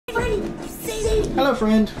Hello,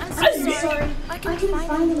 friend. I'm so sorry. I couldn't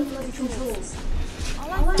find the bloody controls.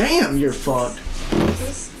 Damn, you're fucked.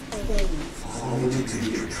 This thing. Follow the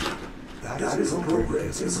teacher. That is appropriate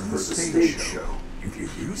as a stage show. If you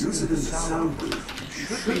use it as a soundproof,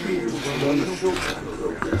 you should be able to run the filter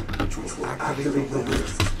program, which will activate the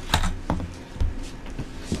lift.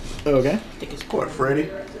 Okay. What, Freddy?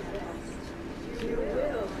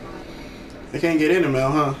 They can't get in him now,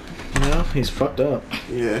 huh? No, he's fucked up.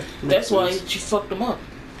 Yeah. That's why she fucked him up.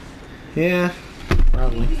 Yeah,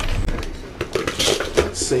 probably.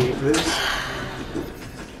 Let's save this.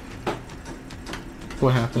 What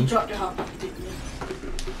You happened? dropped your hot pocket, didn't you?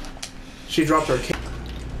 She dropped her key.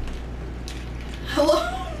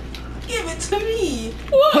 Hello? Give it to me.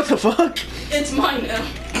 What the fuck? It's mine now.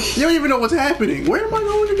 You don't even know what's happening. Where am I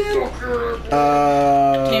going again?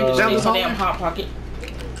 Can't just Down use the a damn hallway? hot pocket.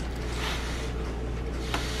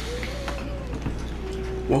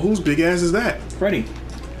 Well, whose big ass is that? Freddy.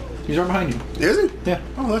 He's right behind you. Is he? Yeah.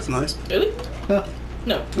 Oh, that's nice. Really? Yeah.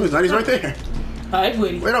 No. No, he's not. He's right there. Hi,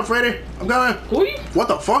 Woody. Wait up, Freddy. I'm coming. Who are you? What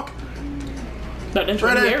the fuck? Not that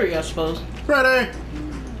Freddy. area, I suppose. Freddy.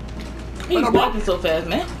 He's up, walking so fast,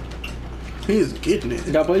 man. He is getting it.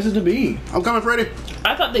 Got places to be. I'm coming, Freddy.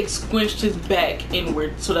 I thought they squinched his back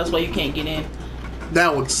inward, so that's why you can't get in.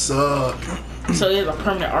 That would suck. So there's a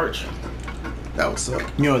permanent arch. That would suck.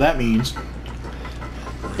 You know what that means.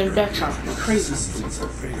 Their back shots are crazy.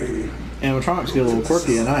 Animatronics get a little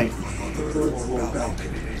quirky at night.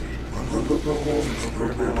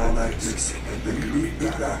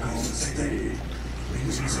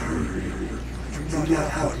 Do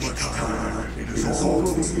not have much time. It is all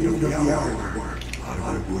to the hour.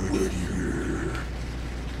 I would here.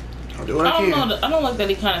 I'll do what I I don't can. know. I don't like that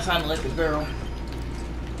he kind of sounded like a girl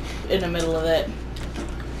in the middle of that.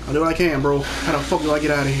 I'll do what I can, bro. How the fuck do I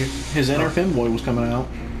get out of here? His inner femboy was coming out.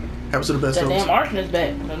 Happens to the best That of damn us. arch in his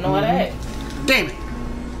back. I don't know how to act. Damn it.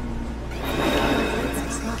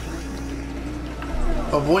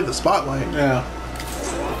 Avoid the spotlight. Yeah.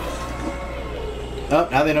 Oh,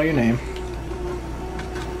 now they know your name.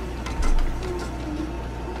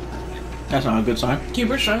 That's not a good sign.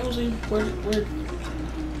 Cuber strangles you. Where?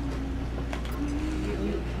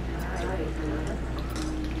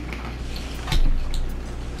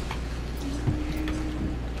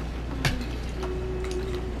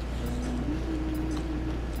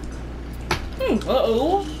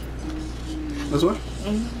 Uh-oh. This way?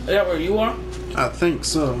 Is that where you are? I think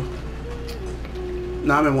so.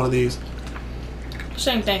 Nah, I'm in one of these.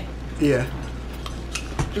 Same thing. Yeah.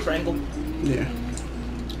 Different angle. Yeah.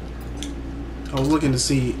 I was looking to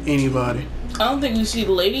see anybody. I don't think we see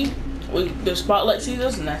the lady. The spotlight sees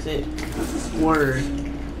us, and that's it. Word.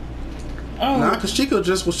 Oh. Nah, because Chico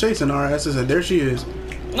just was chasing our asses, and there she is.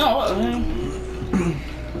 No, what the hell?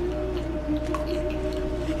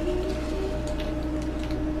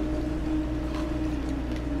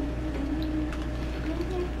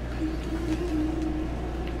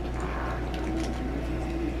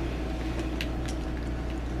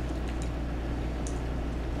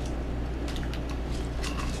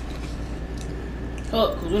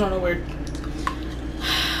 Oh, because we don't know where.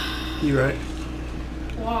 You right.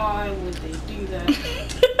 Why would they do that?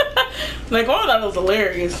 Like, oh, that was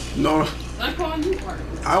hilarious. No, Like, on you are.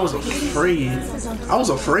 I was afraid. I was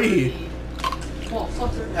afraid. Well,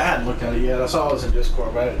 fuck her. I hadn't looked at it yet. I saw it was in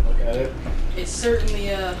Discord, but I didn't look at it. It's certainly,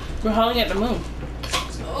 we're hauling at the moon.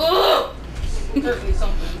 Oh! Certainly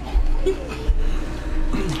something.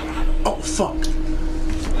 Oh, fuck.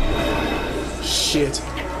 Shit.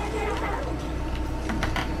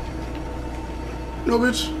 No,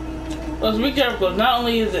 bitch. Let's be careful, because not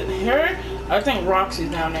only is it her, I think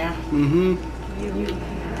Roxy's down there. Mm-hmm.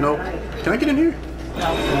 Nope. Can I get in here? No.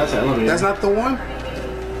 That's elevator. That's not the one?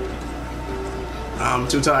 I'm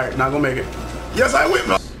too tired. Not gonna make it. Yes, I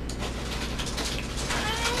will.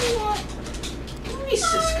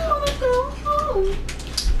 Reese's gonna go home.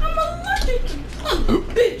 I'm allergic to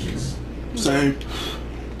bitches. Same.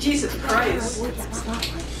 Jesus Christ.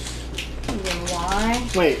 Why?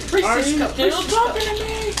 Wait, Are you still talking to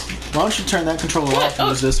me? why don't you turn that controller off and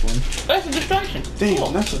use this one? That's a distraction. Damn,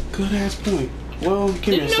 Cool. that's a good ass point. Well, give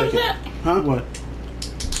me Did a you know second. that? Huh? What?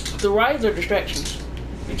 The rides are distractions.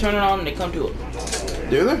 You turn it on and they come to it.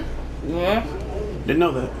 Do they? Yeah. Didn't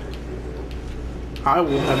know that. I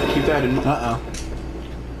will have to keep that in mind. Uh-oh.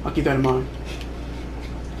 I'll keep that in mind.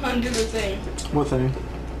 Undo the thing. What thing?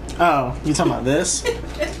 Oh, you talking about this?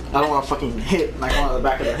 I don't want to fucking hit like one on the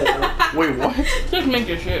back of the head. Wait, what? Just make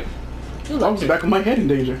your shit. I was back of my head in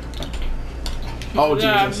danger. Oh,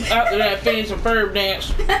 Yeah, Jesus. after that, finish a verb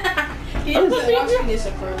dance. He was watching this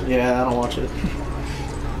at first. Yeah, I don't watch it.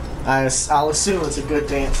 I'll assume it's a good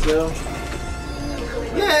dance though.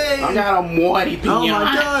 Yay! I got a mighty piñata. Oh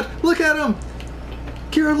my god! Look at him!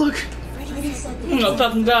 Kira, look! Oh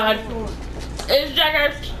fucking god! It's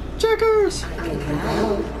checkers. Checkers!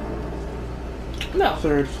 No.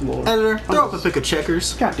 Third floor. Editor, throw up a pick of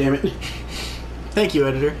checkers. God damn it. Thank you,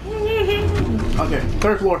 editor. Okay,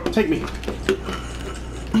 third floor. Take me.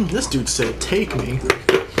 This dude said, "Take me."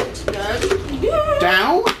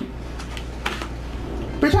 Down?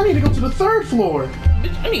 Bitch, I need to go to the third floor.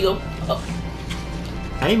 Bitch, let me go. Oh.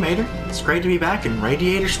 Hey, Mater. It's great to be back in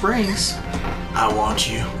Radiator Springs. I want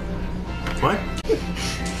you. What?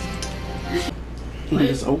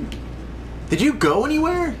 Oh, Did you go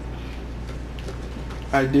anywhere?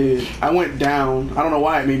 I did. I went down. I don't know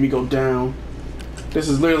why it made me go down. This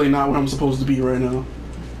is literally not where I'm supposed to be right now.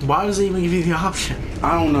 Why does it even give you the option?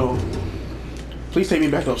 I don't know. Please take me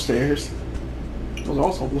back upstairs. Those are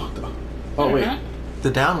also blocked up. Oh, wait. The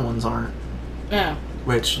down ones aren't. Yeah.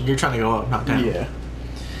 Which, you're trying to go up, not down. Yeah.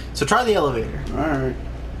 So try the elevator. Alright.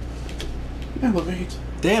 Elevate.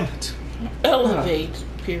 Damn it. Elevate.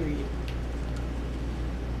 Period.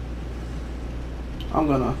 There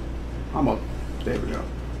we go.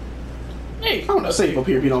 Hey. I'm gonna save up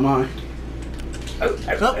here if you don't mind.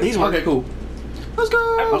 Oh, these work. Okay, cool. Let's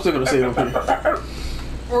go. I'm still gonna save up here.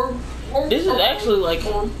 This is actually like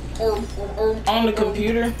on the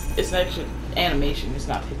computer. It's actually animation. It's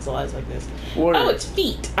not pixelized like this. Word. Oh, it's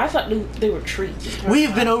feet. I thought they were trees.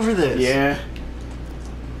 We've been over this. Yeah.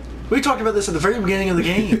 We talked about this at the very beginning of the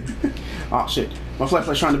game. Oh shit. My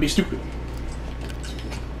flashlight's trying to be stupid.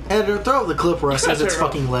 Editor, throw up the clip where I says it's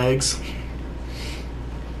fucking legs.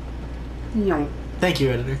 No. Thank you,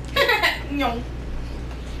 editor. No.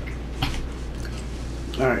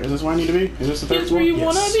 Alright, is this where I need to be? Is this the third It's floor? where you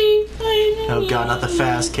wanna be. Oh god, not the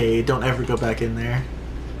fast cade. Don't ever go back in there.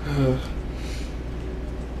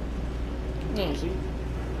 See?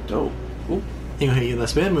 Dope. Oop. He gonna hit you with that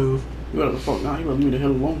spin move. You better the fuck now. You better leave me the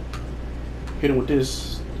hell alone. Hit him with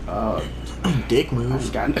this. Dick I move.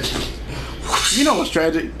 ain't got nothing. You know what's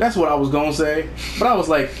tragic? That's what I was gonna say. But I was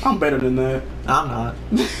like, I'm better than that. I'm not.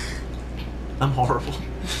 I'm horrible.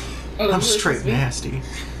 I'm straight nasty.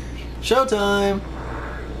 Showtime!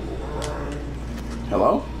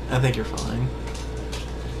 Hello? I think you're fine.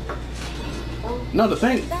 No, the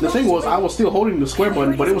thing was, I was still holding the square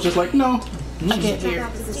button, but it was just like, no. I can't hear.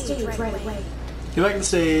 Back to the stage right away. Get back to the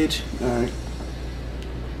stage. Alright.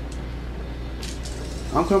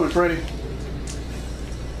 I'm coming, Freddy.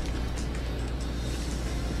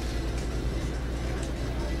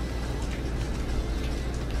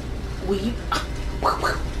 Weep.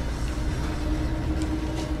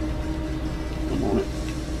 I'm on it.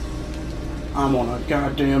 I'm on a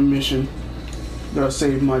goddamn mission. Gotta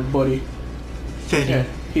save my buddy. Fitting. Yeah,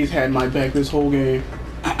 he's had my back this whole game.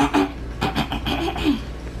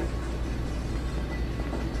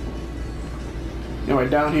 Anyway,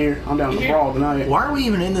 down here, I'm down the brawl tonight. Why are we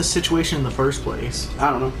even in this situation in the first place? I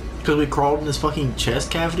don't know. Because we crawled in this fucking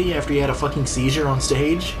chest cavity after he had a fucking seizure on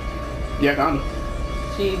stage? Yeah, kinda.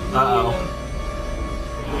 See,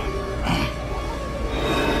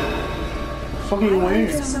 Fucking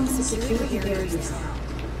weird. Some security barriers.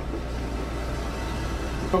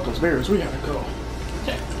 Fuck those barriers, we gotta go.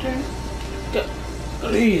 Go.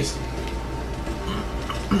 Please.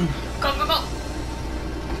 Go.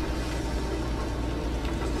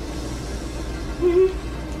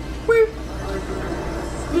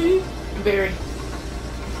 Very.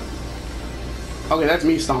 Okay, that's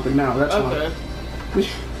me stomping now. That's Okay. fine.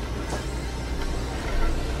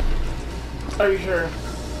 Are you sure?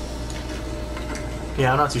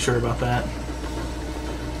 Yeah, I'm not too sure about that.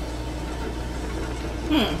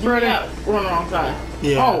 Freddy. Yeah, we're on the wrong side.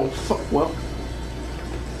 Yeah. Oh, fuck. Well.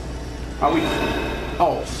 Are we.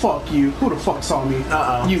 Oh, fuck you. Who the fuck saw me?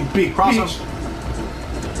 Uh-oh. You big Cross bitch. him.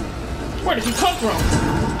 Where did he come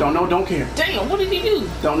from? Don't know, don't care. Damn, what did he do?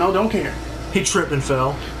 Don't know, don't care. He tripped and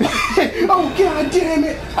fell. Oh, god damn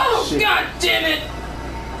it. Oh, Shit. god damn it!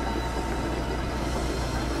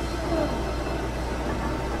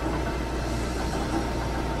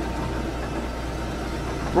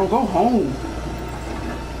 Bro, go home.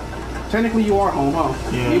 Technically, you are home, huh?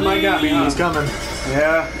 Yeah. You might got me, huh? He's coming.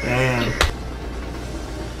 Yeah. Damn.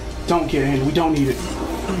 Don't get in. We don't need it.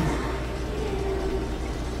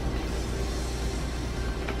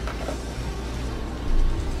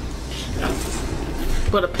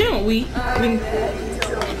 But apparently,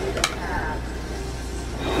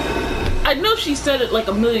 I know she said it like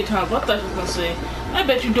a million times, but I thought she was gonna say, I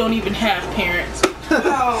bet you don't even have parents.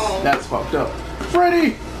 That's fucked up.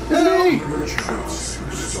 Freddy! It's me!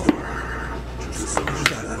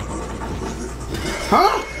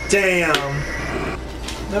 Huh? Damn.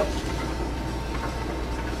 Nope.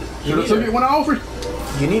 Should have took it when I offered.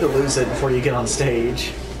 You need to lose it before you get on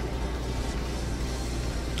stage.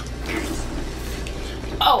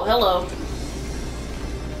 Oh, hello.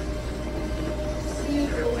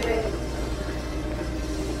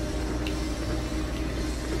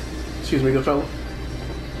 Excuse me, good fellow.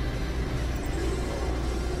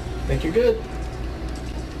 Think you're good?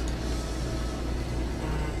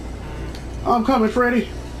 I'm coming, Freddy.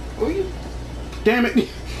 Were you? Damn it.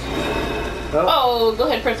 Oh, go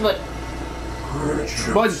ahead, press the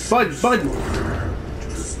button. Bud.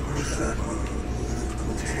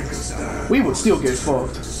 We would still get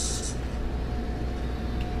fucked.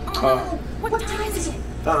 What time is it?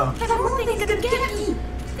 Uh-oh. I don't think they could get me.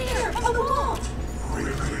 There, on the wall.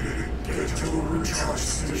 Get to a recharge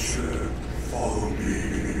station. Follow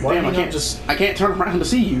me. Why Damn, don't you not just... I can't turn around to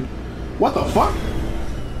see you. What the fuck?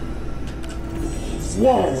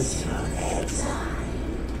 Whoa.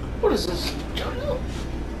 What is this?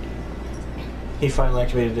 He finally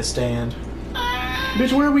activated his stand.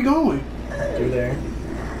 Bitch, where are we going? Through there.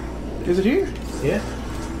 Is it here? Yeah.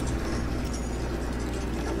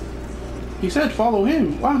 He said follow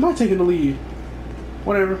him. Why am I taking the lead?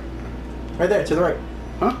 Whatever. Right there, to the right.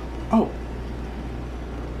 Huh? Oh.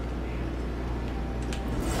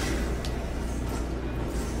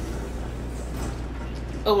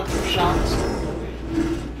 Electric shots.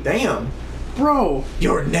 Damn. Bro.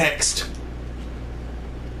 You're next.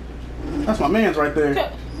 That's my man's right there.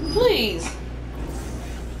 Okay, please.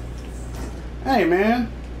 Hey,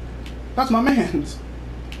 man. That's my man's.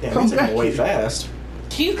 Damn, Come he's taking back way here. fast.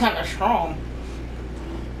 He's kind of strong.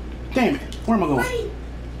 Damn it. Where am I going? Freddy,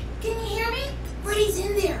 can you hear me? Freddy's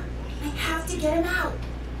in there. I have to get him out.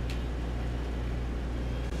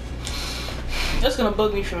 That's gonna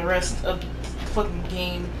bug me for the rest of the fucking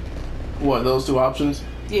game. What, those two options?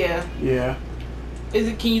 Yeah. Yeah. Is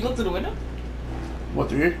it? Can you look through the window? What,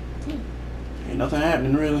 through here? Ain't nothing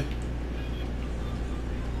happening, really.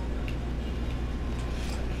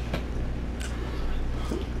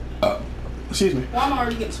 Excuse me. Well, I'm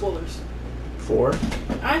already getting spoilers. 4.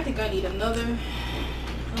 I think I need another.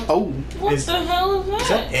 Oh. What Is- the hell is Is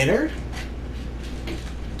that entered?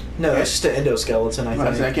 No, that's just an endoskeleton, I Like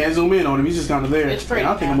I said, I think. can't zoom in on him. He's just kind of there. It's free And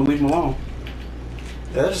I think now. I'm going to leave him alone.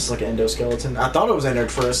 Yeah, that's just like an endoskeleton. I thought it was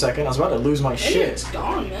entered for a second. I was about to lose my Shit. shit. It's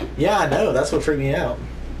gone, man. Yeah, I know. That's what freaked me out.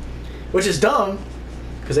 Which is dumb,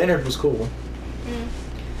 because entered was cool.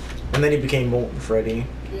 And then he became Molten Freddy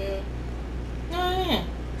Yeah. Oh yeah.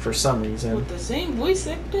 for some reason. With the same voice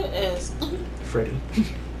actor as Freddy.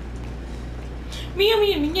 meow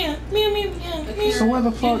meow meow meow meow meow. So where the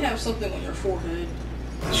You fuck? have something on your forehead.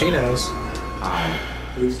 She knows. Hi,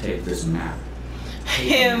 please take this map.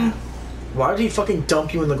 Him. Why did he fucking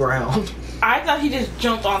dump you in the ground? I thought he just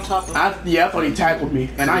jumped on top of. I thought he tackled me,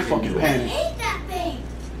 and I fucking I panicked. hate that thing.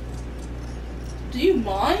 Do you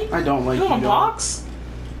mind? I don't like You you, want a dog. box?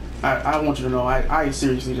 I want you to know, I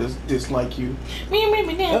seriously just dislike you. Meow meow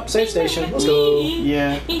meow. Yep, save station. Let's go.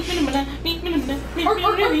 Yeah.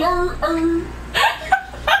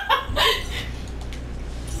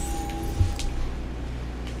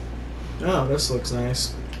 Oh, this looks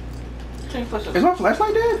nice. Is my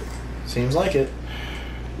flashlight dead? Seems like it.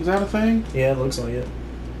 Is that a thing? Yeah, it looks like it.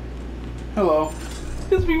 Hello.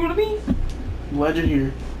 This be what I mean. Glad you're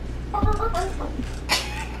here.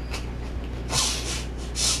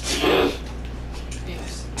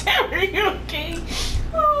 Yes. Are you okay?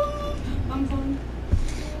 Oh, I'm fine.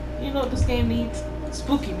 you know what this game needs?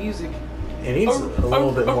 Spooky music. It needs a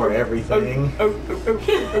little bit more everything.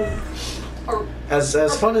 As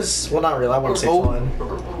fun as, well, not really. I wouldn't say fun.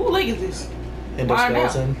 Who leg is this?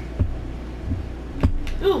 Endoskeleton.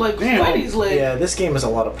 It look like Damn. Freddy's leg. Yeah, this game has a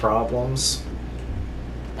lot of problems.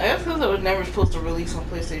 I guess because it was never supposed to release on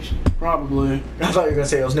PlayStation. Probably. I thought you were gonna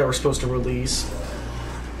say it was never supposed to release.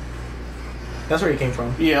 That's where you came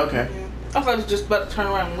from. Yeah, okay. I thought it was just about to turn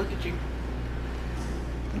around and look at you.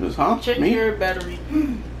 Just, huh? Check Me? your battery.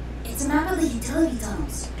 It's a map of the utility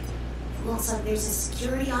tunnels. It looks like there's a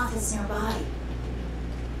security office nearby.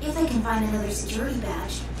 If I can find another security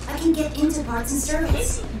badge, I can get into parts and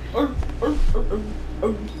service.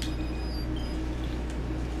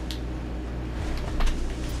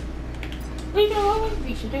 We know what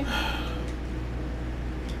we should do.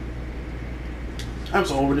 I'm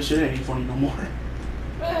so over this shit. It ain't funny no more.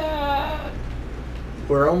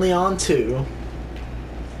 We're only on 2.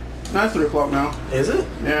 Nah, it's 3 o'clock now. Is it?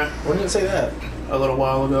 Yeah, When did it say that? a little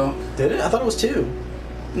while ago. Did it? I thought it was 2.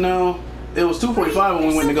 No, it was 2:45 when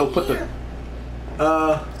we went to go put the.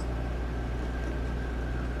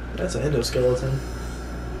 That's an endoskeleton.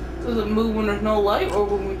 Does it move when there's no light, or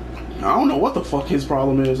when we? I don't know what the fuck his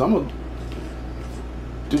problem is. I'm gonna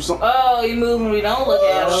do something. Oh, you move when we don't look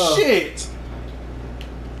at him. Oh, shit.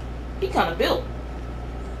 He kind of built.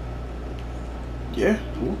 Yeah,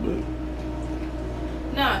 a little bit.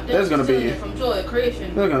 Nah, There's gonna be- from Joy of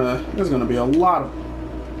Creation. There's gonna be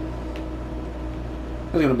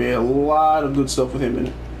a lot of good stuff with him in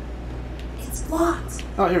it. It's blocked.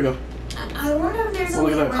 Oh, here we go. I wonder if there's Oh, a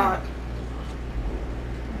look way at that. around.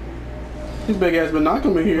 His big ass been not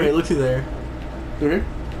coming here. Wait, look through there. Through here?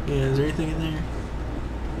 Yeah, is there anything in there?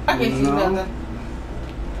 I can't see No. nothing.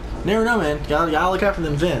 Never know, man. Gotta look out for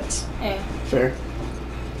them vents. Yeah. Fair.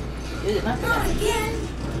 Ew, nothing. Not again.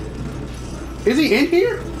 Is he in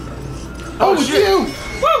here? Oh, it's shit. you!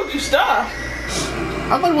 Why would you stop?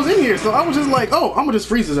 I thought he was in here, so I was just like, oh, I'm gonna just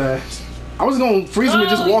freeze his ass. I was gonna freeze him and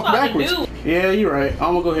just Oh, walk you fucking backwards. do. Yeah, you're right.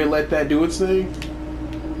 I'm gonna go ahead and let that do its thing.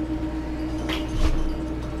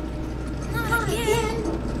 Not again.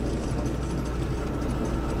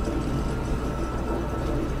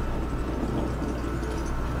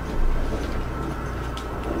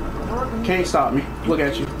 Can't stop me. Look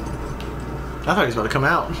at you. I thought he was about to come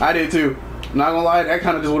out. I did too. Not gonna lie, that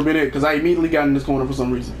kind of just would have been it, because I immediately got in this corner for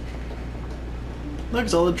some reason. Look,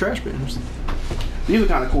 it's all the trash bins. These are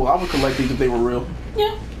kind of cool. I would collect these if they were real.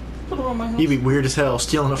 Yeah. Put it on my house. You'd be weird as hell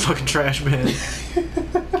stealing a fucking trash bin. Stealing.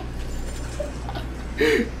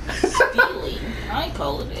 I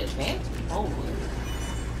call it advanced borrowing.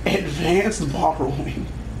 Advanced borrowing.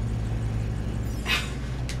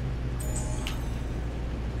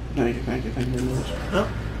 Thank you very much.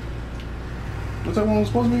 Oh, What's that one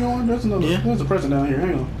supposed to be on? There's another. Yeah. There's a present down here.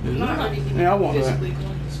 Hang on. is I'm it? not ready to Yeah, I want that. physically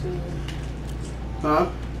going to school. Huh?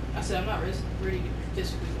 I said I'm not ready to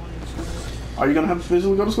physically going to school. Are you gonna have to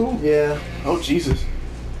physically go to school? Yeah. Oh Jesus!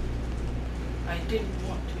 I didn't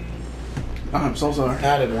want to. I'm so sorry.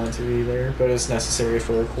 I didn't want to either, but it's necessary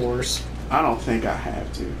for a course. I don't think I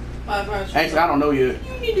have to. My advice Actually, I don't know yet.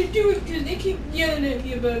 You need to do it because they keep yelling at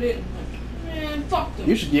me about it. I'm like, man, fuck them.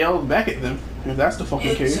 You should yell back at them if that's the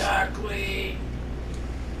fucking case. Exactly.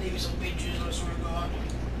 Maybe some bitches, I swear to God.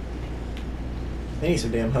 They need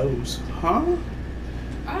some damn hose. Huh?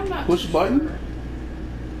 I'm not Push too button? sure.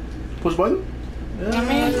 Push button? I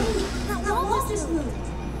mean, That wall just moved.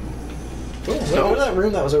 Cool. Go to that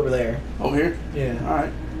room that was over there. Oh, here. Yeah. All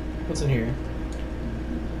right. What's in here?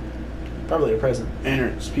 Probably a present.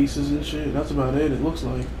 Innards, pieces and shit. That's about it. It looks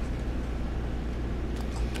like.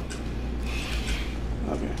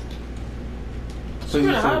 Okay. where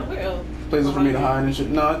the hell? Places for me to hide and shit.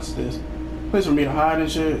 No, it's this. Place for me to hide and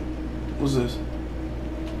shit. What's this?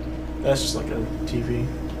 That's just like a TV.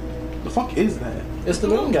 The fuck is that? It's the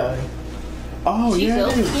moon guy. Oh She yeah,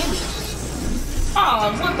 sells it is. candy.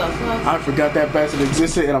 Oh, what the fuck? I forgot that bastard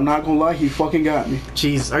existed, and I'm not gonna lie, he fucking got me.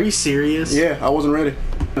 Jeez, are you serious? Yeah, I wasn't ready.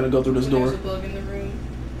 I'm gonna go through this When there's door. a bug in the room.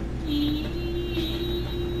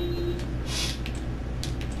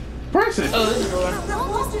 Preston! Oh, this is the door. That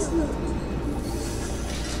wall just moved.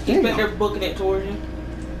 He's back there booking it towards you.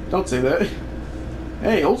 Don't say that.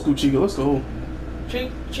 Hey, old school Chica, let's go.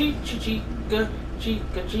 Chica, chica,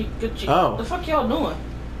 chica. Oh. The fuck y'all doing?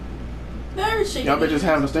 There's shaking. Y'all bitches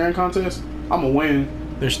having a staring contest? I'ma win.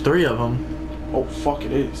 There's 3 of them. Oh, fuck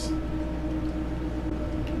it is.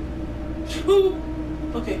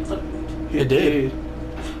 Okay, fuck. It did.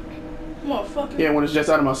 Motherfucker. Yeah, when it's just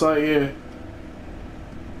out of my sight, yeah.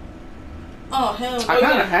 Oh, hell no. I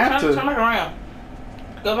kinda have to. Turn back around.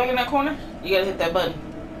 Go back in that corner. You gotta hit that button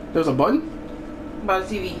There's a button? by the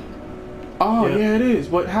TV. Oh, Yeah. yeah, it is.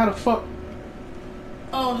 But how the fuck?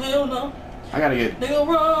 Oh, hell no. I gotta get. Nigga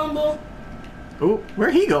rumble. Ooh,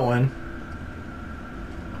 where he going?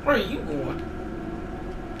 Where are you going?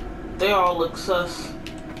 They all look sus.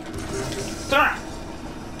 Turn.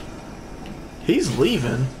 He's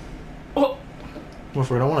leaving. Oh, Well,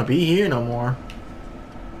 if we don't want to be here no more.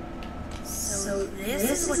 So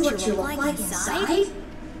this is what you look like inside?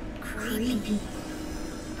 Creepy.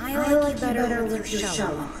 I like you better with your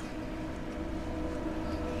shell on.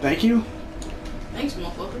 Thank you. Thanks,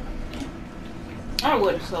 motherfucker. I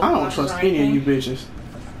wouldn't. So I don't trust any of you bitches.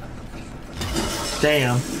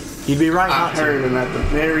 Damn. You'd be right I not to. heard him at the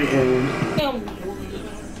very end.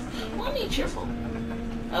 Money cheerful.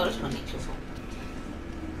 Oh, there's money cheerful.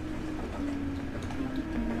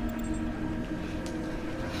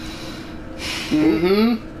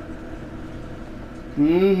 Mm-hmm.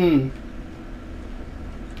 Mm-hmm.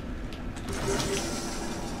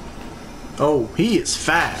 Oh, he is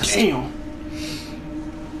fast. Damn.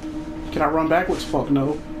 Can I run backwards? Fuck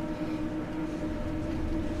no.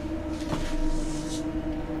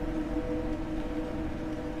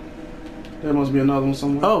 There must be another one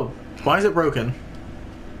somewhere. Oh, why is it broken?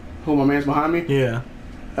 Who, my man's behind me? Yeah.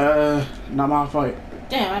 Not my fight.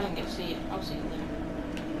 Damn, I didn't get to see it. I'll see it later.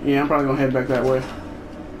 Yeah, I'm probably gonna head back that way.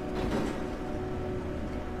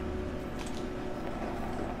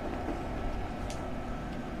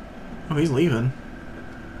 Oh, he's leaving.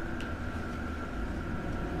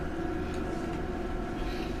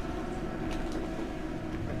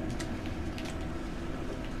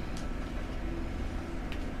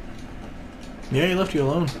 Yeah, he left you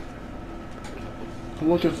alone. I'm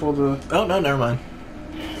looking for the... Oh, no, never mind.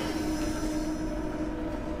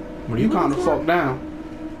 What are You you kind of looking for? fucked down.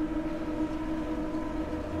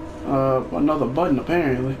 Another button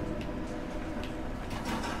apparently.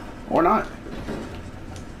 Or not.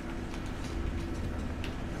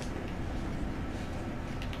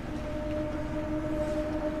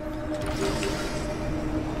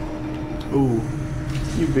 Ooh.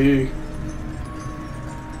 You big.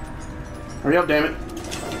 Hurry up, damn it.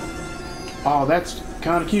 Oh, that's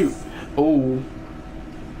kind of cute. Oh,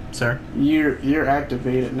 Sir? you're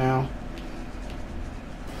activated now.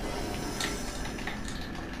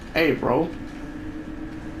 Hey, bro.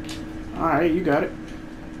 Alright, you got it.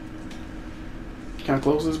 Can I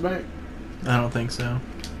close this back? I don't think so.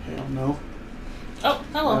 Hell no. Oh,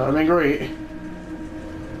 hello. That'd been great.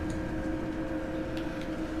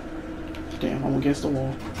 Damn, I'm against the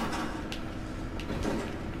wall.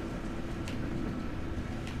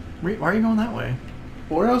 Why are you going that way?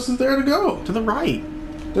 Where else is there to go? To the right.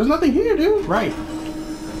 There's nothing here, dude. Right.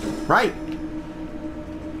 Right.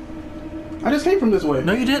 I just came from this way.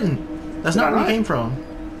 No, you didn't. That's not where you came from.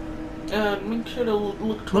 Make sure to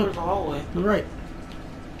look towards the hallway. To the right.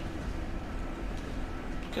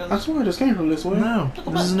 I swear I just came from this way. No,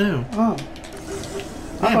 this is new. Oh.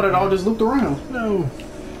 I thought it all just looked around. No.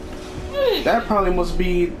 That probably must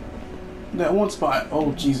be that one spot.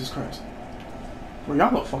 Oh, Jesus Christ. Well,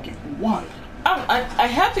 y'all look fucking wild. I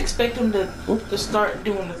half expect him to start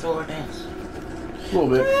doing the thriller dance. A little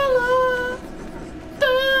bit.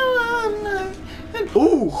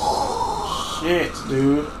 Ooh. Shit,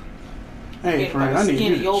 dude. Hey, Get friend, by I the need you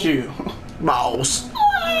skin to of your- chill. Mouse.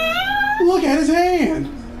 Look at his hand.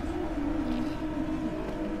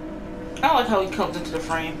 I like how he comes into the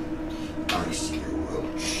frame. I see a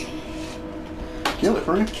roach. Kill it,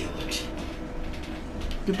 friend. Kill it.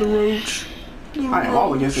 Get the roach. I am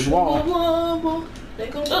all against this wall. They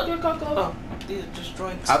go suck your cock off. Oh, these are just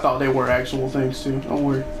joints. I thought they were actual things too. Don't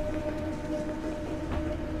worry.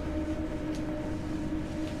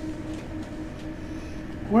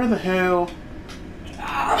 Where the hell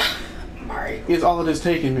Alright. is all of this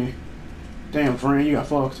taking me? Damn, friend, you got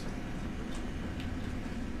fucked.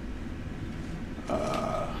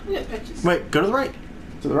 Yeah, patches. Wait, go to the right.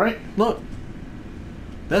 To the right? Look.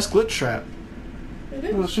 That's glitch trap.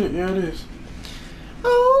 Oh shit, yeah it is.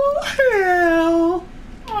 Oh, hell.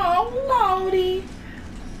 Oh, lordy.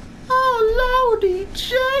 Oh, Lordy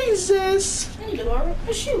Jesus. There you go, Laura.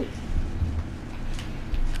 A shoe.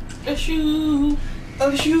 A shoe.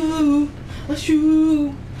 A shoe. A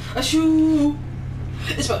shoe. A shoe.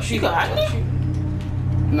 It's about shoe. You got It's about shoe.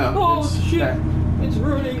 No. Oh, it's shit. that. It's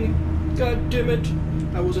running. God damn it.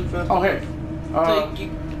 I wasn't fast. Oh, hey. So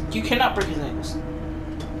you cannot break his ankles.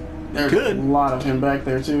 There's Good. a lot of him back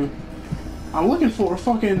there too. I'm looking for a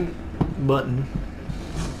fucking... Button.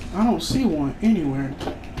 I don't see one anywhere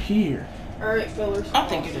here. Alright, fellas. I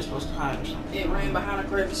think you're just supposed to hide or something. It ran behind a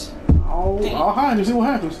crevice. I'll hide and see what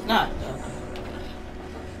happens. Not.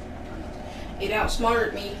 It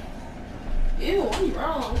outsmarted me. Ew, I'm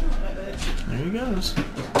wrong. My bad. There he goes.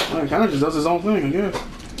 Well, he kind of just does his own thing, I guess.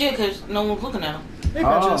 Yeah, because no one's looking at him. Hey,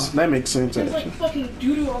 Oh, patches. that makes sense There's like actually. fucking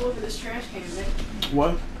doo-doo all over this trash can, man.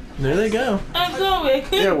 What? There they go. I'm sorry, I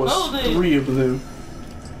couldn't There was hold it. 3 of them.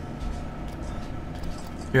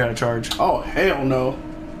 You're out of charge. Oh, hell no.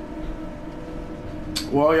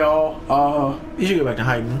 Well, y'all, You should go back to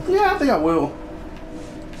hiding. yeah, I think I will.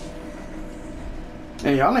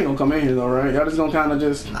 Hey, y'all ain't gonna come in here though, right? Y'all just gonna kind of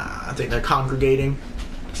just... Nah, I think they're congregating.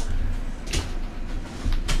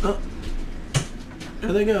 Oh.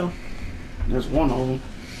 There they go. There's one of them.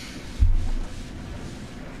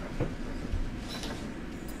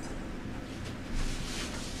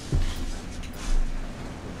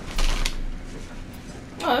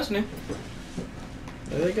 Oh, that's new.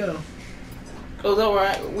 There they go. Oh, is that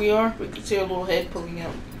where we are? We can see our little head poking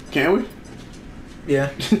out. Can we?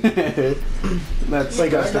 Yeah. That's Wait,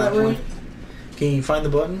 that's that not room? funny. Can you find the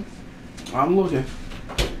button? I'm looking.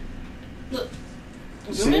 Look.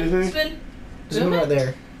 See Zoom in. anything? Spin. There's Zoom one in. right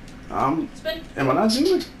there. Spin. Am I not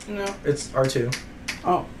zooming? No. It's R2.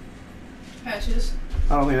 Oh, Patches.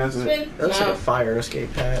 I don't think that's it. Spin. That looks No. like a fire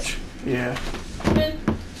escape patch. Yeah. Spin.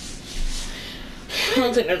 I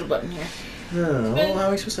don't think there's a button here. No, well, how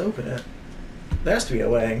are we supposed to open it? There has to be a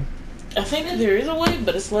way. I think that there is a way,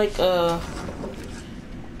 but it's like the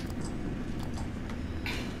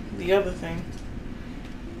other thing.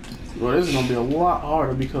 Well, this is gonna be a lot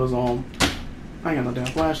harder because I ain't got no damn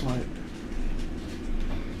flashlight.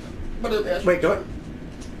 Wait, go ahead.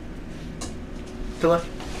 To the left.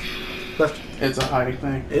 Left. It's a hiding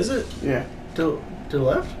thing. Is it? Yeah. To the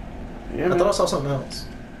left? Yeah, I man. thought I saw something else.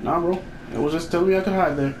 Nah, bro. It was just telling me I could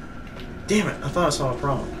hide there. Damn it, I thought I saw a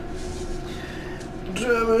prong.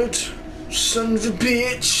 Damn it. Son of a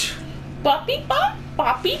bitch. Boppy bop,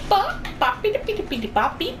 boppy bop, boppy da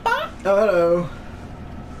boppy bop. Oh, hello.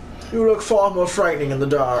 You look far more frightening in the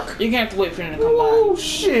dark. You're gonna have to wait for him to come Oh, by.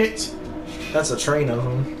 shit. That's a train of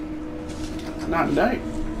them. Not tonight.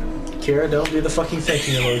 Kira, don't do the fucking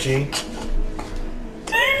thinking emoji.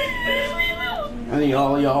 I need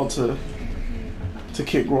all of y'all to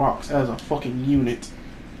kick rocks as a fucking unit.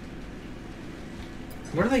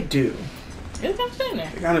 What do they do? It's not staying there.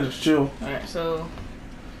 They gotta just chill. Alright, so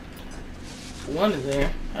one is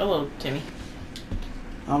there. Hello, Timmy.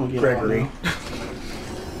 I'm gonna get Gregory. out now.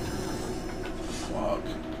 Fuck.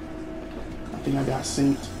 I think I got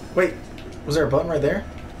synced. Wait, was there a button right there?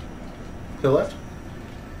 To the left?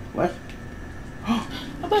 Left?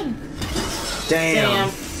 A button. Damn.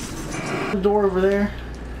 Damn. The door over there.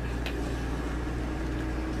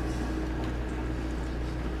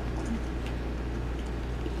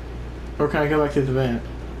 Or can I go back to the vent?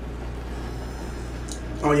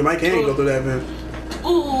 Oh, you might can't go through that vent.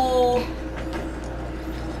 Ooh.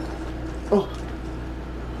 Oh.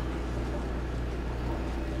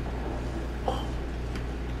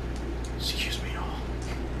 Excuse me, y'all.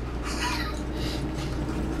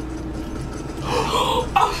 Oh,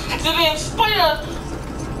 the damn spider.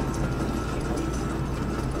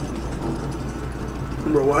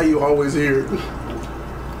 Bro, why you always here?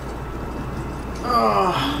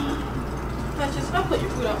 That's just, I'll put your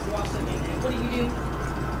food out for 1 second. What do you do?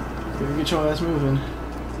 Gotta get your ass moving.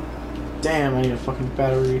 Damn, I need a fucking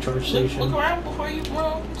battery recharge station. Look around before you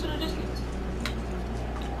run to the distance.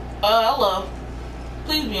 Hello.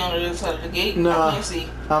 Please be on the other side of the gate. No. I can't see.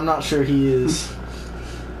 I'm not sure he is.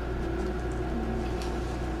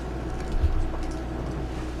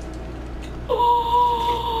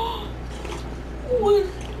 Oh. Wee,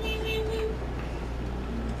 wee, wee, wee.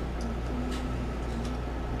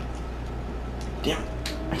 Damn it.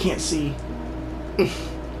 I can't see.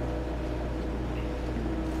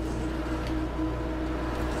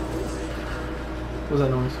 What was that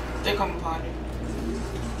noise? They're coming behind you.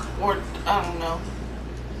 Or, I don't know.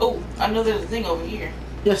 Oh, I know there's a thing over here.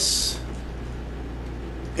 Yes.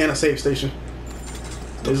 And a save station.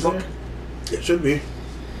 Is there? It should be.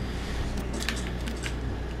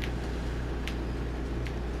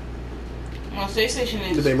 My space station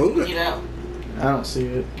is. Did they move it? Get out. I don't see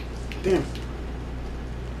it. Damn.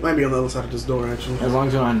 Might be on the other side of this door, actually. As long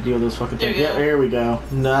as you don't have to deal with this fucking There thing. you Yeah, go. there we go.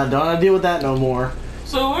 Nah, don't have to deal with that no more.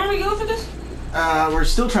 So where do we go for this? We're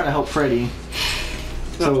still trying to help Freddy. Not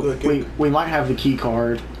So good. we might have the key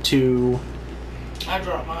card to. I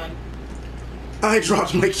dropped mine. I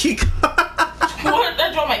dropped my key card. What?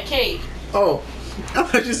 I dropped my cake. Oh, I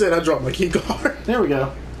thought you said I dropped my key card. There we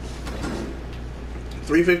go.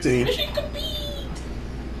 3:15. Mission complete.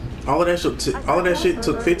 All of that shit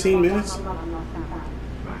took 15 minutes.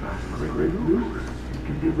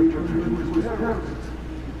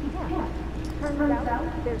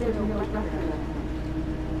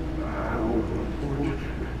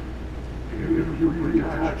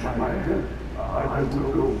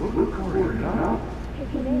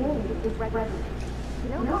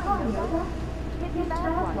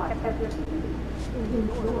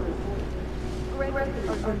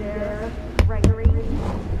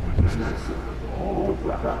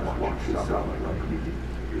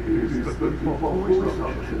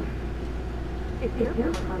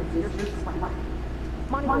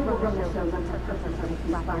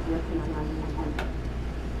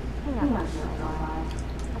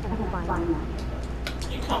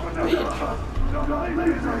 You come from bitch.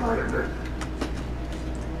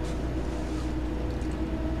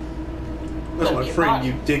 That's my friend,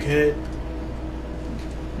 you dickhead.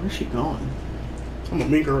 Where's she going? I'm gonna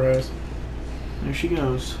make her ass. There she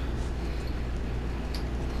goes.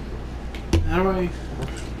 How do I?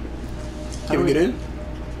 Can we get in?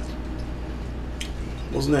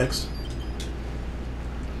 What's next?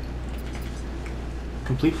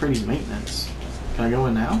 Complete Freddy's maintenance. Can I go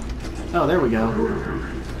in now? Oh, there we go.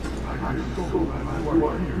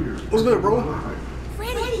 What's good, bro?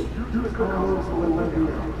 Freddy!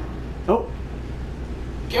 Oh,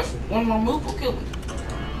 Careful, one more move will kill me.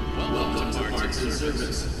 Welcome to Parts and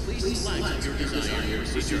Service. Please select your desired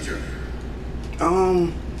procedure.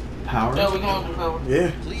 Power? Yeah, we're going to power.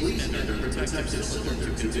 Yeah. Please enter the protective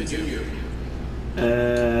cylinder to continue.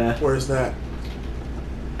 Where's that?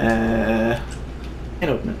 Can't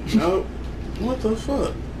open it. Nope. What the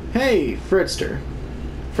fuck? Hey, Fredster.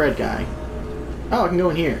 Fred guy. Oh, I can go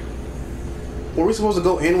in here. Were we supposed to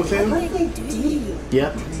go in with him?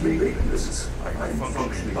 Yep. This I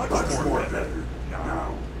function much more better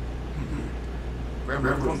now.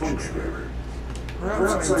 Remember function.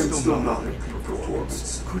 Perhaps I'm still not in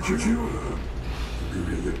performance. Could you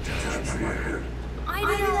really attach my head? I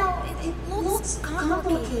know, it looks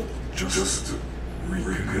complicated. Just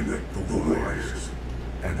reconnect the wires.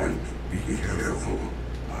 And be careful.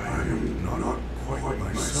 I am not quite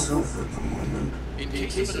myself at the moment. In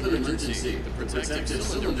case of an emergency, the protective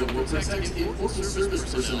cylinder will protect important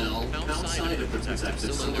service personnel outside of the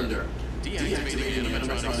protective cylinder. Deactivating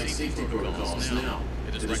animatronic safety protocols now.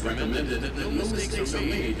 It is recommended that no mistakes are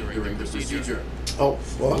made during the procedure. Oh,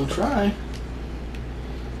 fuck. We'll try.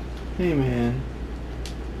 Hey, man.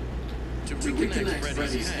 To reconnect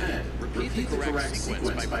Freddy's head, repeat the correct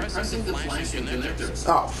sequence by pressing the flashing connectors.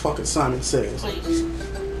 Oh, fucking Simon Says. Please.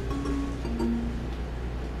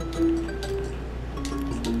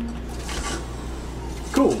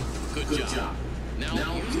 Cool. Good job.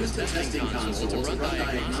 Now use the testing console to run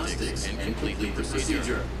diagnostics and complete the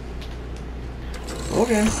procedure.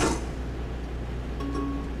 Okay.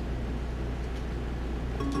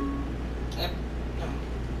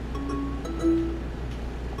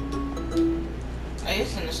 Hey,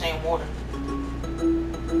 it's in the same water.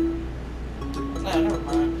 No, never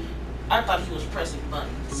mind. I thought he was pressing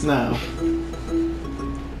buttons. No.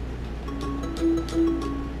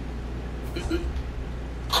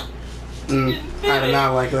 I did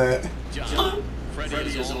not like that.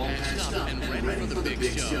 Freddy is all patched up and ready for the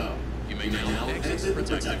big show. You may now exit the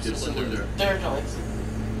protective cylinder. There's no exit.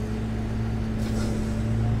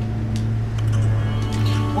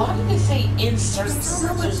 Why did they say insert?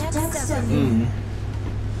 So much text of you. Mm.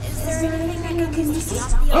 Is there anything I can do to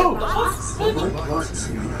stop the Oh! robots?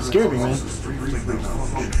 Scared me, man. I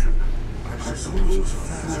suppose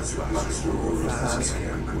fast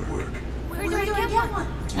can could work. Where do I get one?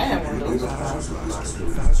 I have one of those.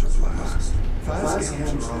 Fast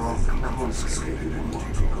cans are often confiscated and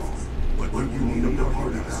won't take off. But when you need a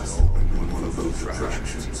partner to open one of those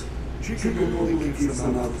attractions, Chicken only keeps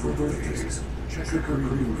them out for birthdays. Check her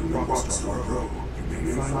room in Rockstar Row. You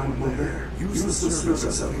may find one there. Use the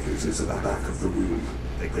service elevators at the back of the room.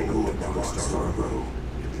 They go to Rockstar Row.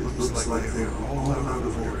 It looks like they're all out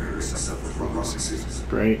of order except for Roxy's.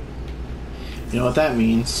 Great. You know what that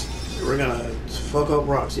means? We're gonna fuck up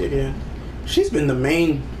Roxy again. She's been the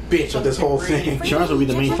main bitch of this whole thing. She might as well be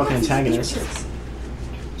the main fucking antagonist.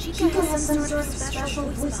 Chica has some sort of special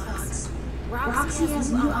voice box. Roxy has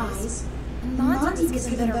new eyes. And Monty's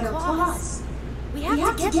given better claws. We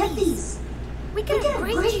have to get these. We can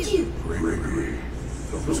upgrade you. Gregory,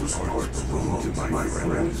 those parts belong to my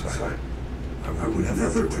friends. I would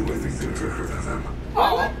never do anything to hurt them.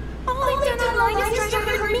 Oh, All they've done is try to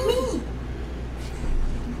hurt me.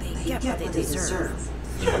 They get what they deserve.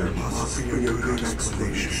 There must be a good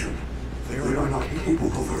explanation. They are not capable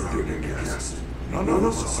of hurting a guest. None of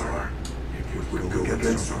us are. It would go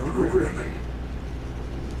against our programming.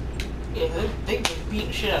 yeah, they've been beating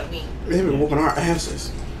the shit out of me. They've been whooping our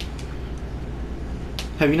asses.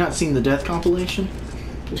 Have you not seen the death compilation?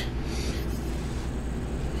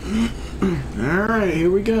 Alright,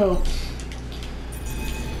 here we go.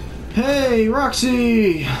 Hey,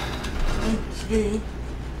 Roxy!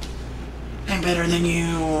 I'm better than you.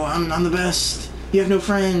 I'm the best. You have no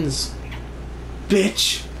friends.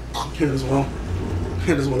 Bitch. Hit as well.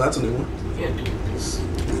 Hit as well, that's a new one. Yeah, do this.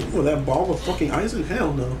 Oh, that ball of fucking ice in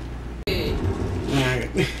hell no.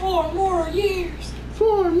 Alright. 4 more years.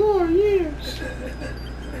 4 more years.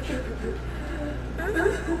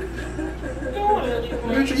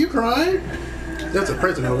 Bitch, are you crying? That's a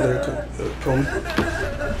present over there, Coleman.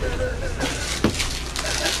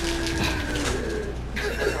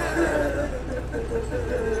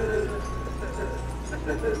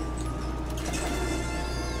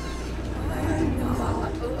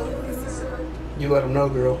 You let him know,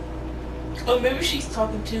 girl. Oh, maybe she's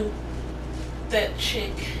talking to that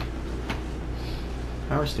chick.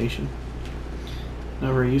 Power station.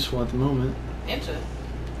 Not very useful at the moment. Enter.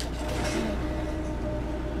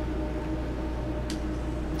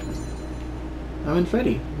 I'm in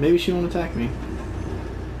Freddy. Maybe she won't attack me.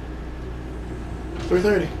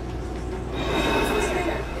 3:30.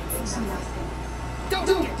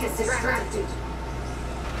 Don't get distracted.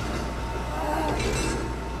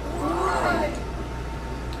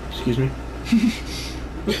 Excuse me.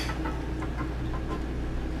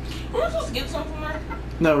 We're supposed to get some from her?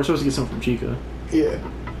 No, we're supposed to get some from Chica. Yeah.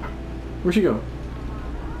 Where'd she go?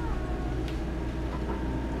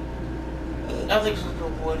 I think she's gonna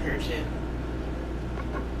avoid her shit.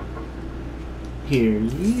 Here,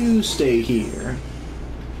 you stay here.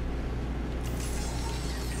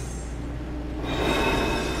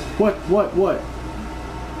 What?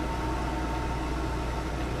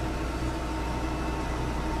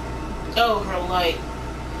 Oh, her light.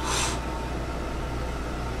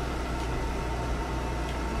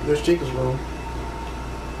 There's Chica's room.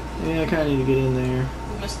 Yeah, I kinda need to get in there.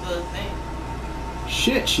 We missed the thing.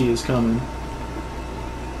 Shit, she is coming.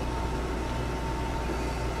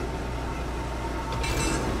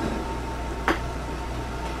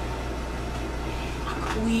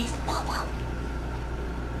 We.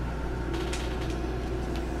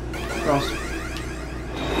 Cross.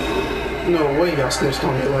 No way y'all snitched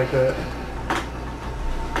on it like that.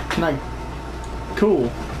 Can I?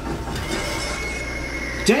 Cool.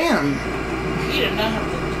 Damn! You did not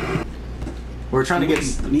have to. We're trying to get.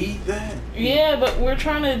 Need that? Yeah, but we're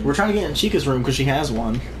trying to. We're trying to get in Chica's room because she has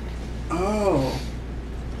one. Oh.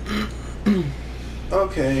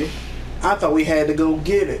 Okay. I thought we had to go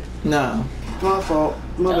get it. No. My fault.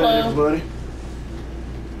 My Hello. bad, everybody.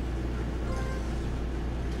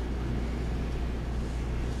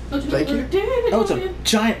 Thank you. Oh, it's a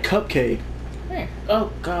giant cupcake. Here.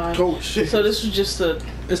 Oh God. Oh shit. So this was just a.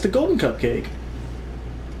 It's the golden cupcake.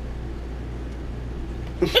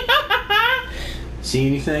 See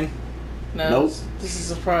anything? No. Nope. This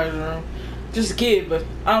is a surprise room. Just a kid, but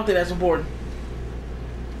I don't think that's important.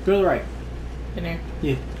 Go to the right. In there.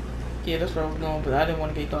 Yeah. Yeah, that's where I was going, but I didn't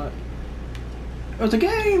want to get caught. Oh, it's a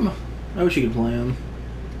game! I wish you could play them.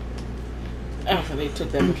 I don't think they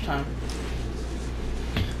took that much time.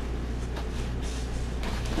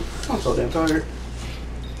 I'm so damn tired.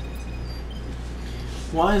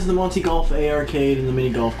 Why is the multi-golf A arcade in the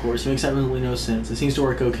mini golf course? It makes absolutely no sense. It seems to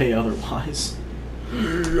work okay otherwise.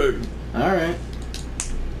 Alright.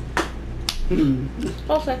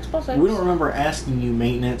 Both sex. We don't remember asking you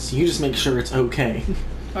maintenance. You just make sure it's okay.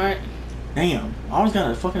 Alright. Damn. I always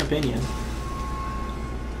got a fucking opinion.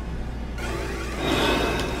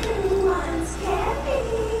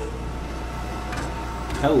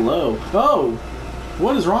 Hello. Oh!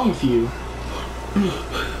 What is wrong with you?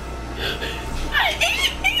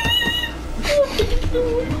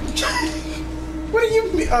 What do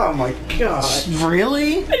you mean? Oh my god.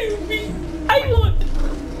 Really? I want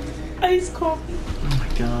iced coffee. Oh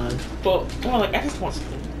my god. But more like I just want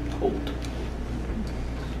something cold.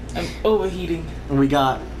 I'm overheating. We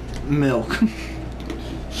got milk.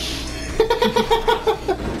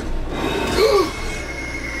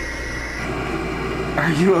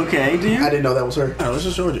 Are you okay, dude? I didn't know that was her. Oh, let's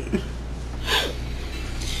just show you.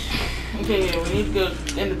 Okay, yeah, we need to go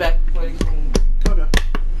in the back of Buddy's room. Okay.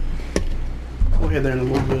 We'll head there in a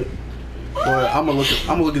little bit. But I'm gonna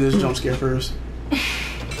look at this jump scare first.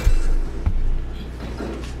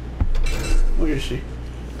 Where is she?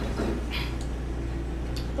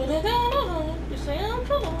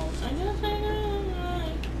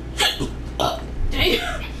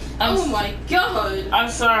 Damn. Oh my god. I'm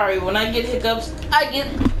sorry. When I get hiccups, I get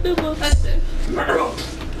That's it.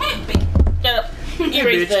 Get up. Hey,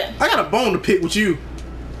 Erase bitch, that. I got a bone to pick with you.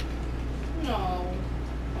 No.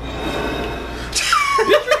 Bitch,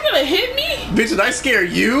 you gonna hit me? Bitch, did I scare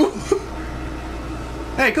you?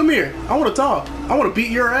 Hey, come here. I want to talk. I want to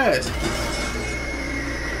beat your ass.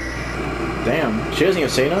 Damn. She doesn't even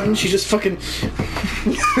say nothing. She just fucking...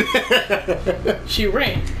 She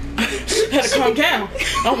ran. Had to calm down.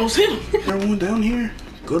 Almost hit him. Everyone down here?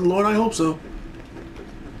 Good lord, I hope so.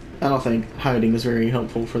 I don't think hiding is very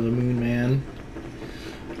helpful for the Moon Man.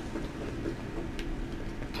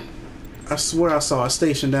 I swear I saw a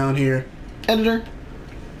station down here. Editor,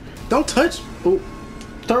 Don't touch. oh,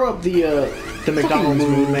 throw up the McDonald's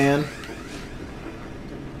moon. Moon Man.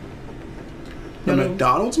 The No, no.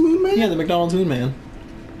 McDonald's Moon Man? Yeah, the McDonald's Moon Man.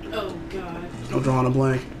 Oh god. I'm drawing a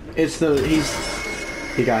blank. It's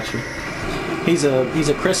he got you. He's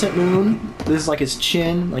a crescent moon. This is like his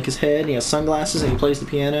chin, like his head. And he has sunglasses and he plays the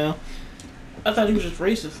piano. I thought he was just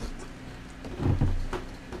racist.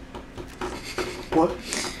 What?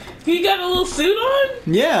 He got a little suit on?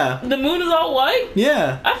 Yeah, The moon is all white?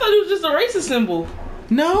 yeah. I thought it was just a racist symbol.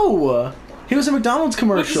 No, he was a McDonald's With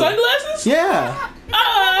the commercial. sunglasses? Yeah.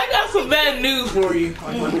 I got some bad news for you.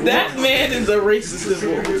 That man is a racist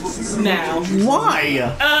symbol now.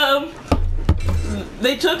 Why?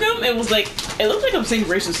 They took him and was like, it looks like I'm saying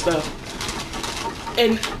racist stuff.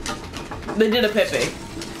 And they did a Pepe.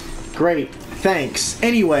 Great. Thanks.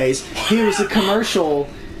 Anyways, here was a commercial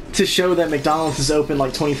to show that McDonald's is open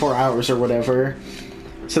like 24 hours or whatever.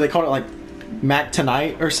 So they called it like Mac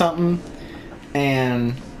Tonight or something.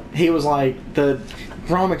 And he was like,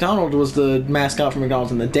 Ronald McDonald was the mascot for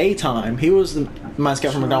McDonald's in the daytime. He was the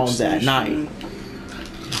mascot for McDonald's at night.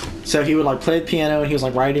 So he would like play the piano and he was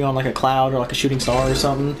like riding on like a cloud or like a shooting star or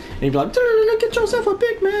something. And he'd be like, get yourself a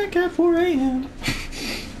Big Mac at 4 a.m.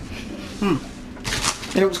 And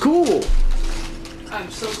it was cool. I'm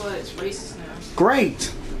so glad it's racist now.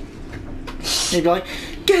 Great. He'd be like,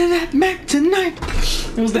 get that Mac tonight.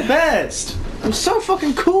 It was the best. It was so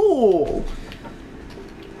fucking cool.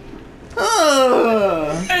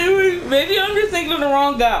 Anyway, maybe I'm just thinking of the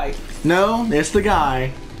wrong guy. No, it's the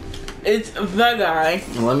guy. It's the guy.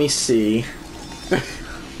 Let me see.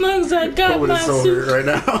 Long as I got my suit. right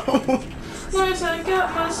now. Long as I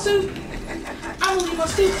got my suit. I will leave my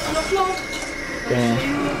suit on the floor. Damn.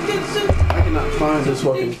 I cannot find this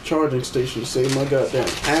fucking charging station to save my goddamn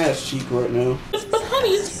ass cheek right now. But honey,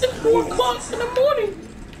 it's 4 o'clock in the morning.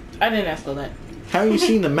 I didn't ask for that. Have you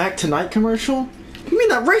seen the Mac Tonight commercial? You mean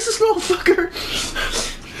that racist motherfucker?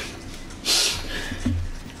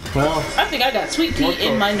 Well, I think I got sweet tea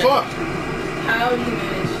in my nose. Fuck! How do you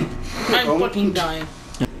manage? I'm fucking dying.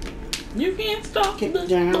 You can't stop the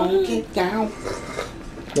storm. Get down.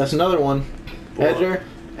 that's another one. Editor,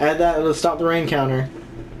 add that to the stop the rain counter.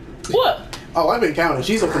 What? Oh, I've been counting.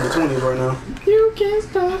 She's up in the 20s right now. You can't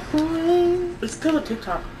stop the rain. It's still a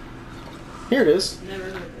TikTok. Here it is. Never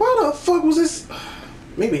heard. Why the fuck was this?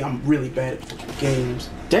 Maybe I'm really bad at fucking games.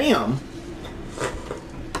 Damn.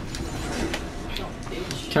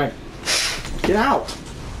 Can I get out?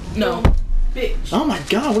 No. Bitch. Oh my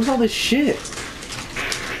god, what's all this shit?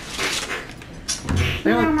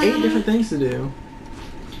 There are like 8 different things to do.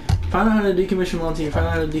 Find out how to decommission Monty, find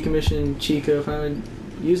out how to decommission Chica, find out how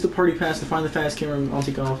to use the party pass to find the fast camera on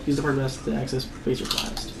Monty Golf, use the party pass to access Phaser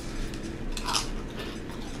Blast.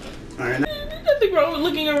 Alright. Nothing wrong with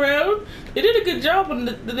looking around. They did a good job on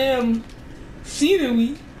the damn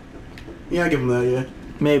scenery. Yeah, I give him that, yeah.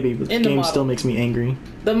 Maybe, but the In the game model. still makes me angry.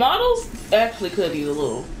 The models actually could use a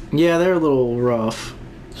little. Yeah, they're a little rough.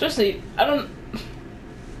 Especially, I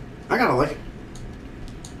gotta like it.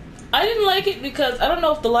 I didn't like it because I don't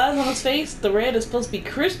know if the lines on his face, the red is supposed to be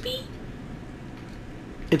crispy.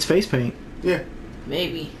 It's face paint. Yeah.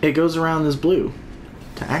 Maybe. It goes around this blue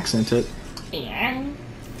to accent it. Yeah.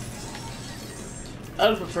 I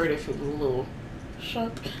would prefer it if it was a little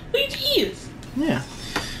sharp. Which is. Yeah.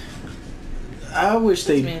 I wish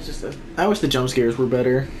This man's just a. I wish the jump scares were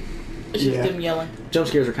better. It's just Yeah. them yelling. Jump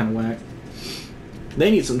scares are kind of whack. They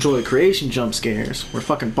need some Joy of Creation jump scares. Where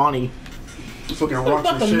fucking Bonnie. Fucking What rocks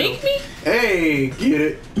about and to shit. make me? Hey, get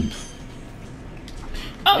it.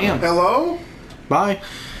 Oh. Damn. Hello? Bye.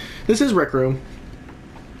 This is Rec Room.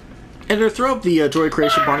 Editor, throw up the Joy of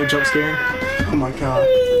Creation Bonnie jump scare. Oh my god.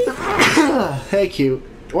 Hey, cute.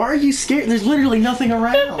 Why are you scared? There's literally nothing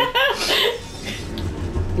around.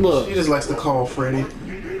 Look. She just likes to call Freddy.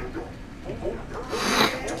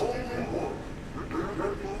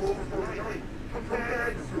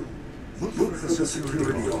 Look for the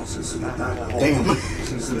security offices in that Damn.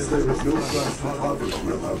 Since there is no blast others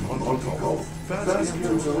will have Monty Golf. Fast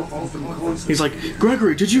games are often constant. He's like,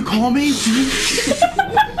 Gregory, did you call me?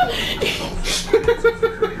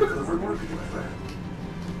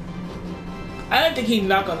 I didn't think he'd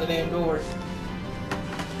knock on the damn door.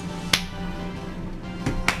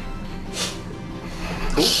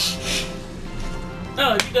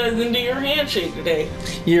 Oh, you guys didn't do your handshake today.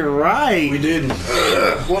 You're right. We didn't.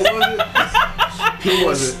 What was it? Who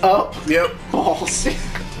was it? Up. Yep. Balls.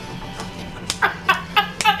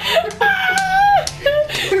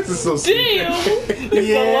 This is so stupid. Damn! It's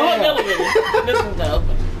a long elevator. This one's not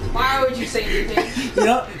open. Why would you say anything? You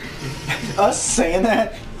know, us saying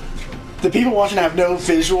that, the people watching have no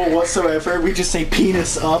visual whatsoever. We just say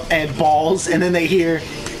penis up and balls, and then they hear,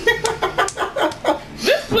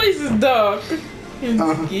 This place is dark. turn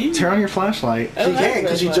on your flashlight. I She like can't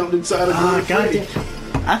because she that jumped inside of Ah, the Freddy. goddamn.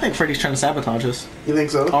 I think Freddy's trying to sabotage us. You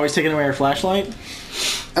think so? Always taking away our flashlight?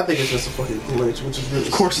 I think it's just a fucking glitch, which is really.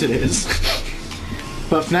 Of course it is.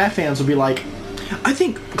 But FNAF fans will be like, I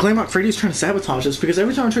think Glamrock Freddy's trying to sabotage us because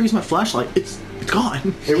every time I try to use my flashlight, it's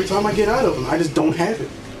gone. Every time I get out of them, I just don't have it.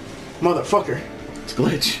 Motherfucker. It's a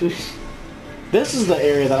glitch. This is the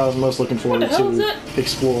area that I was most looking forward What the hell is to that?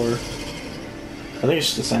 explore. I think it's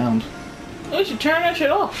just a sound. We should turn that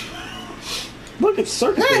shit off. Look, it's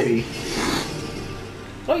Circus Baby.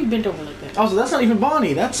 Why you bent over like that? Oh, so that's not even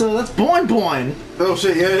Bonnie. That's Boing Boing. Oh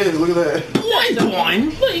shit, yeah it is. Look at that. Boing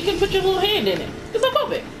Boing. Look, you can put your little hand in it. It's a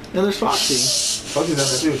puppet. And there's Foxy. Fuzzy's done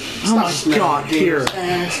that too. Oh my god, here.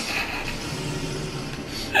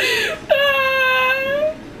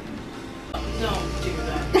 Don't do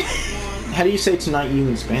that. How do you say tonight you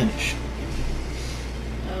in Spanish?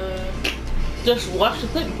 Just watch the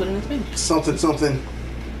clip and put it in Spanish. Something, something.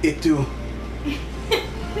 It do.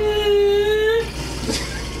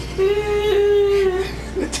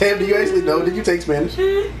 Tam, do you actually know? Did you take Spanish?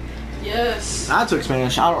 Yes. I took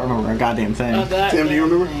Spanish. I don't remember a goddamn thing. Tam, do you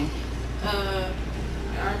remember?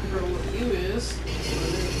 I remember what you is.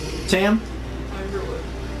 Tam, I remember what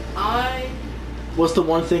what's the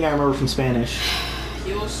one thing I remember from Spanish?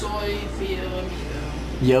 Yo soy fiel amigo.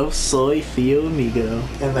 Yo soy fio amigo.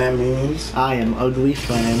 And that means? I am ugly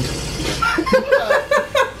friend.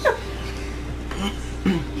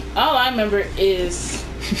 All I remember is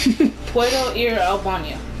Puedo ir al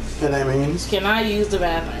baño. And that means? Can I use the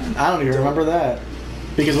bathroom? I don't even remember that.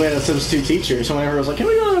 Because we had a substitute teacher, so whenever I was like, can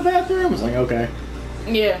we go to the bathroom? I was like, okay.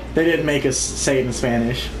 Yeah. They didn't make us say it in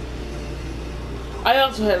Spanish. I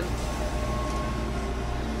also had.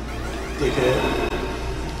 Dickhead.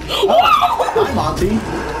 Hi, Monty.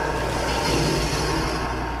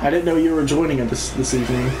 I didn't know you were joining us this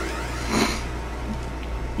evening.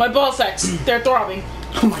 My ball sacks. They're throbbing.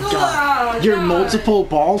 Oh my god. Your multiple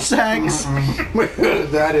ball sacks?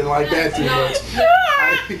 I didn't like that too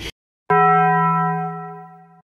much.